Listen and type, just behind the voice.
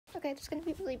Okay, there's gonna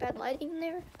be really bad lighting in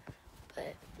there,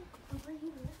 but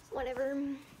whatever.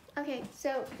 Okay,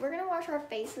 so we're gonna wash our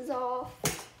faces off,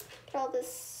 get all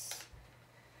this,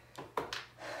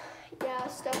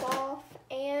 stuff off,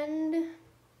 and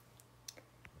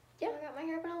yeah, I got my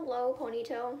hair up in a low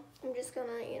ponytail. I'm just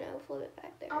gonna, flip it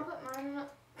back there. I'll put mine in a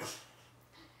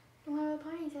low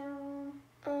ponytail.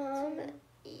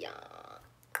 Yeah.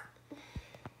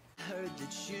 Heard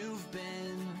that you've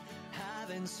been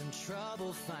having some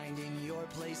trouble finding your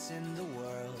place in the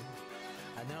world.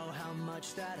 I know how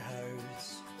much that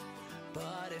hurts,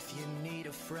 but if you need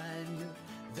a friend,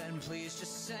 then please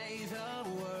just say the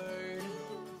word.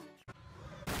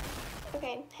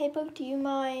 Okay, hey Book, do you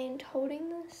mind holding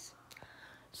this?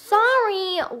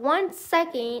 Sorry, 1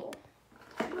 second.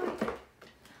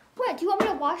 What, do you want me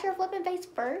to wash your flipping face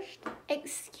first?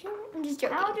 Excuse me, I'm just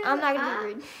joking. I'm not gonna be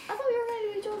rude. I thought we were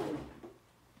gonna do each other.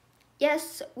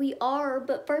 Yes, we are,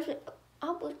 but first,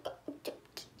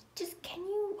 just can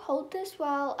you hold this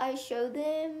while I show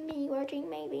them me watching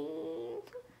maybe?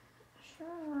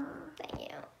 Sure. Thank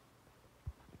you.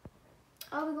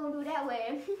 Oh, we're gonna do it that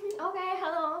way. Okay,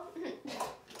 hello.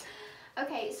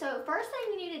 Okay, so first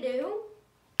thing you need to do,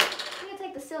 I'm gonna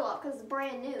take the seal off because it's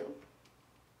brand new.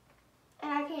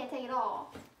 And I can't take it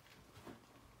off.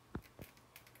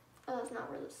 Oh, that's not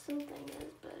where the seal thing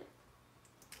is, but.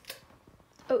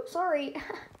 Oh, sorry.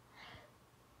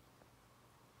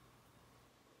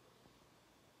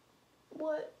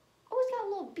 What? Oh, it's got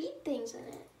little bead things in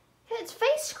it. Hey, it's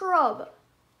face scrub.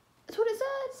 That's what it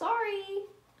said. Sorry.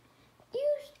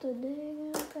 Used to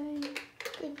dig, okay.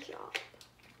 Good job.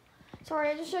 Sorry,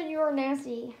 I just showed you our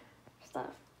nasty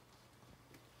stuff.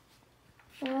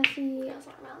 Nasty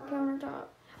countertop.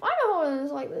 I know how it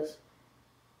is like this.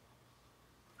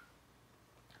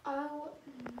 Oh.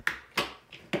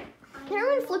 Can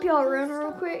everyone flip y'all around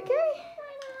real quick, okay?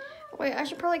 Wait, I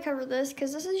should probably cover this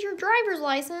because this is your driver's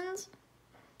license.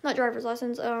 Not driver's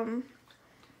license,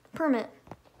 permit.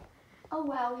 Oh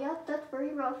wow, yeah, that's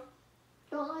very rough.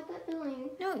 Don't like that feeling.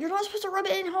 No, you're not supposed to rub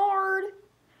it in hard.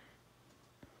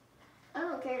 I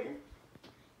don't care.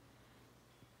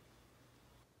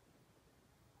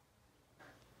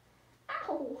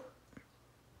 Ow.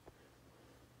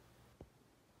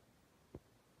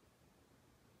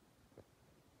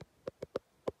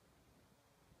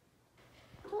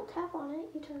 Don't tap on it,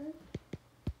 you turd.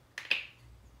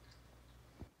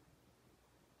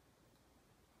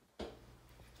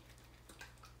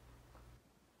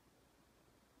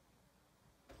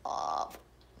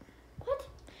 What?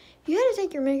 You had to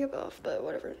take your makeup off, but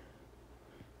whatever.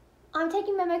 I'm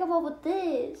taking my makeup off with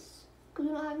this. Because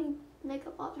we don't have any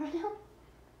makeup pops right now.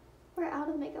 We're out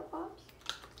of makeup pops.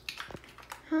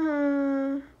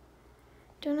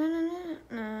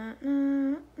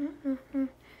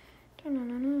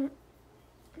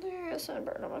 There's a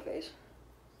sunburn on my face.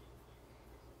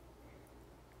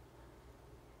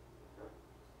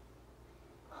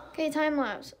 Okay, time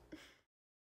lapse.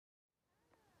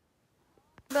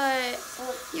 But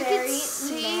you could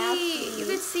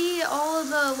see all of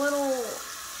the little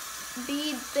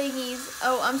bead thingies.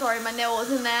 Oh, I'm sorry, my nail was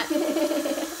in that. You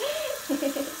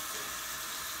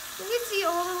can see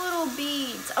all the little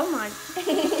beads. Oh my.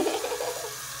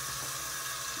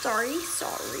 Sorry. We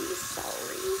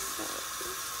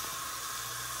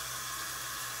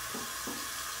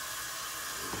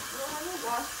don't have a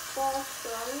washcloth, so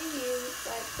I'm going to use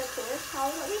like the clearest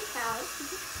towel that we have.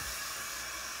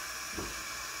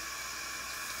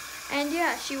 And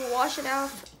yeah, she will wash it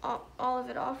off, all of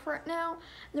it off right now.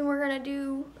 Then we're gonna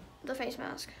do the face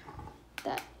mask.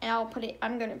 And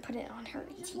I'm gonna put it on her.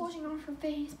 Just washing off her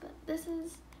face, but This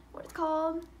is what it's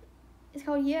called. It's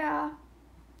called,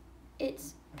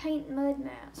 it's paint mud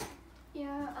mask.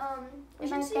 yeah, You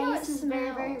my should see how face it is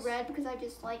very, very smells. red because I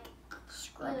just like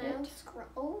Scrub it.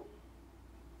 Oh.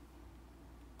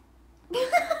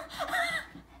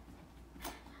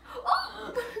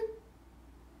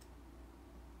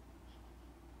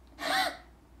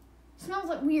 Smells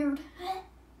like weird.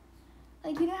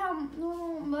 Like, you know how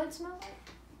normal mud smells like?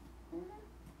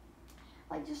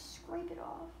 Like, just scrape it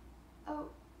off. Oh.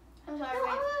 I'm sorry, No,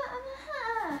 wait.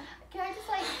 Can I just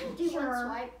like do Sure. one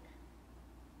swipe?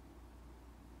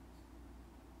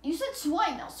 You said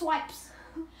swipe, no swipes.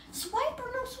 Swipe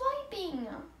or no swiping?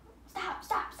 Stop.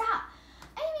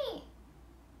 Amy!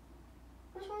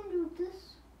 I just want to do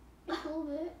this just a little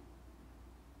bit.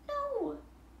 No.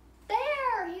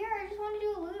 There! Here, I just want to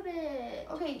do a little bit.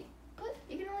 Okay,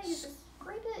 You can only just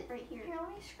scrape it right here. Here, let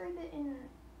me scrape it in.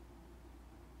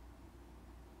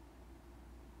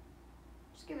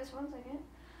 Just give us 1 second.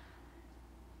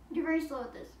 You're very slow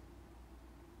at this.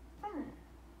 Fine.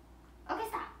 Okay,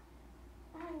 stop.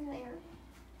 Fine. there.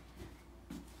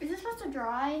 Is this supposed to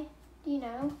dry? Do you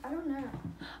know? I don't know.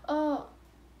 Oh,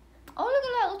 look at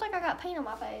that. It looks like I got paint on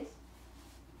my face.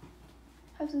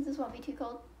 Hopefully this won't be too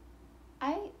cold.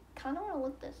 I kind of want to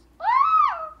lick this.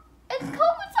 Ah! It's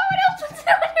cold when someone else puts it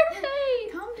on your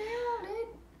face. Calm down,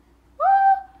 dude.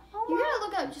 Oh You my- gotta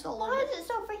look up just a little Why bit. is it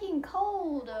so freaking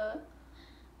cold? I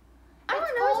It's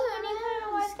don't know. cold when you put it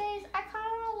on my face. I kind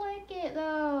of want to lick it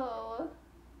though.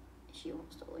 She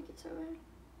wants to lick it so bad.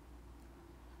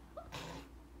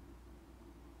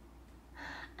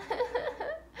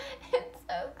 It's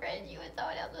so cringy when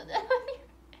someone else puts it on your face.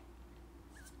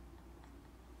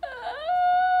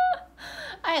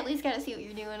 I at least gotta see what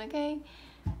you're doing, okay?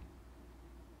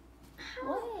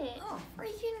 What? Oh,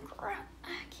 freaking crap.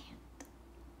 I can't.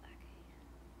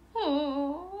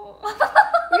 Oh.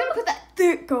 We're gonna put that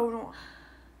thick coat on.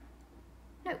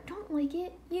 No, don't lick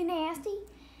it. You nasty.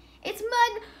 It's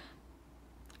mud.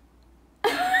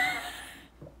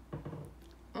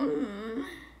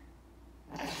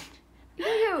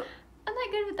 Ew. I'm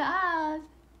not good with the eyes.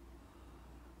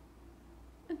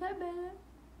 Is that bad?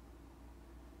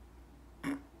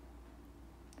 I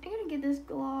gotta get this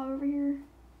glob over here.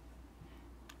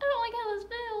 I don't like how this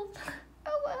feels.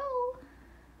 Oh well.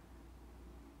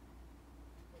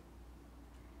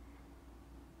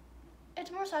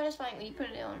 It's more satisfying when you put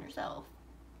it on yourself.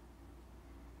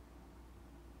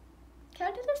 Can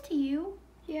I do this to you?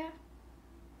 Yeah.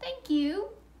 Thank you.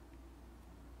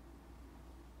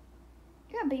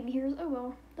 You got baby hairs. Oh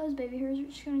well. Those baby hairs are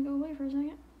just gonna go away for a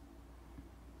second.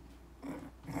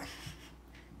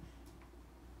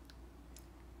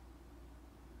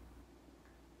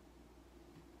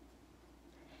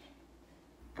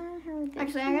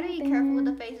 Actually, I gotta be careful with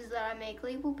the faces that I make.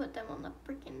 Lee will put them on the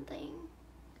freaking thing.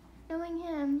 Knowing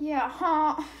him. Yeah,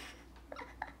 huh?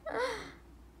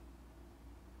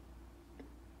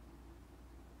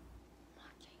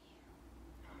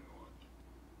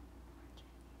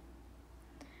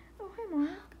 Oh, hi,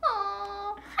 Mark.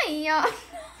 Aww. Hiya.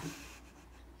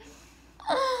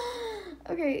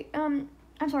 Okay, I'm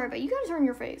sorry, but you gotta turn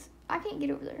your face. I can't get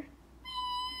over there.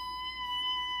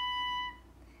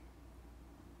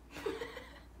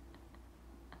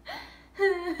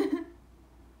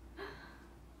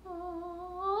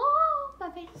 Oh, my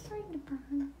face is starting to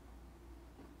burn.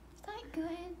 Is that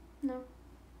good? No.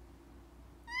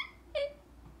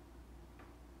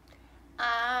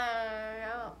 I don't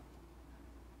know.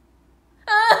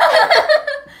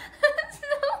 It's so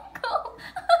cold.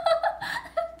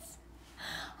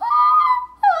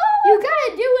 You gotta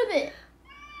do with it.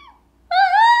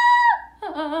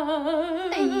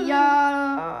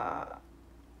 Yeah.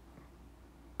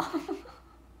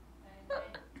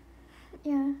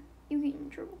 Yeah, you get in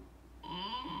trouble.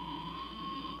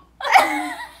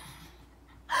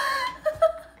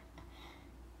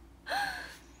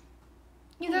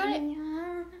 You got it?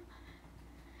 Oh,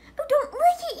 don't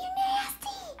lick it, you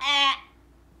nasty.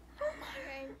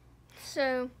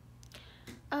 So,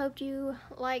 I hope you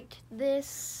liked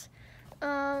this.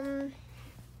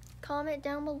 Comment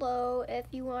down below if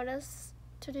you want us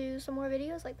to do some more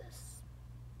videos like this.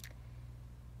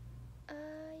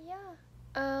 Yeah.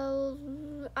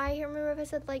 I can't remember if I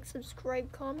said like,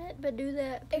 subscribe, comment, but do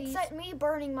that, please. Except me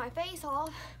burning my face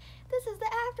off. This is the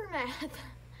aftermath.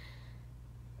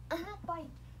 Bye.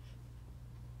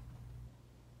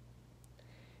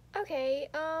 Okay,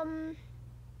 yeah,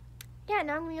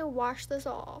 now I'm gonna go wash this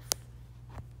off.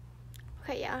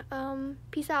 Okay, yeah,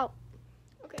 peace out.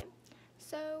 Okay,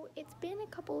 so it's been a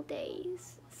couple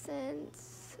days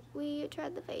since we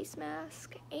tried the face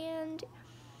mask, and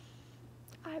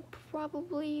I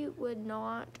probably would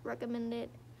not recommend it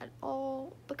at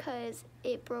all because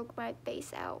it broke my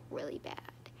face out really bad.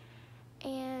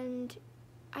 And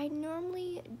I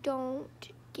normally don't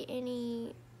get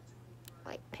any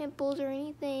like pimples or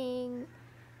anything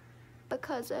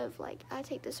because of like I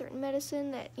take this certain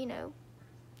medicine that, you know,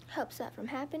 helps that from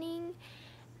happening.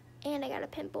 And I got a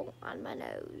pimple on my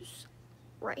nose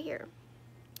right here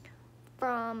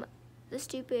from the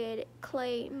stupid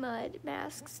clay mud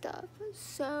mask stuff.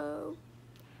 So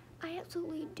I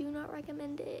absolutely do not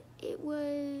recommend it. It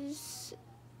was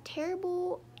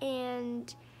terrible,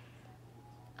 and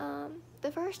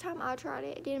the first time I tried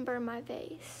it, it didn't burn my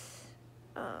face,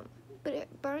 but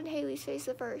it burned Hailie's face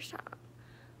the first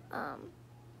time.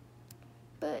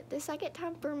 But the second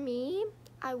time for me,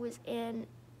 I was in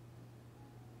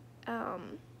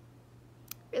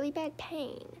really bad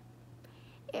pain.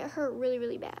 It hurt really,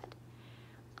 really bad.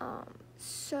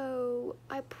 So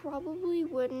I probably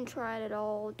wouldn't try it at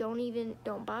all.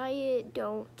 Don't buy it.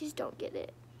 Just don't get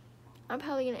it. I'm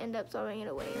probably gonna end up throwing it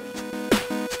away.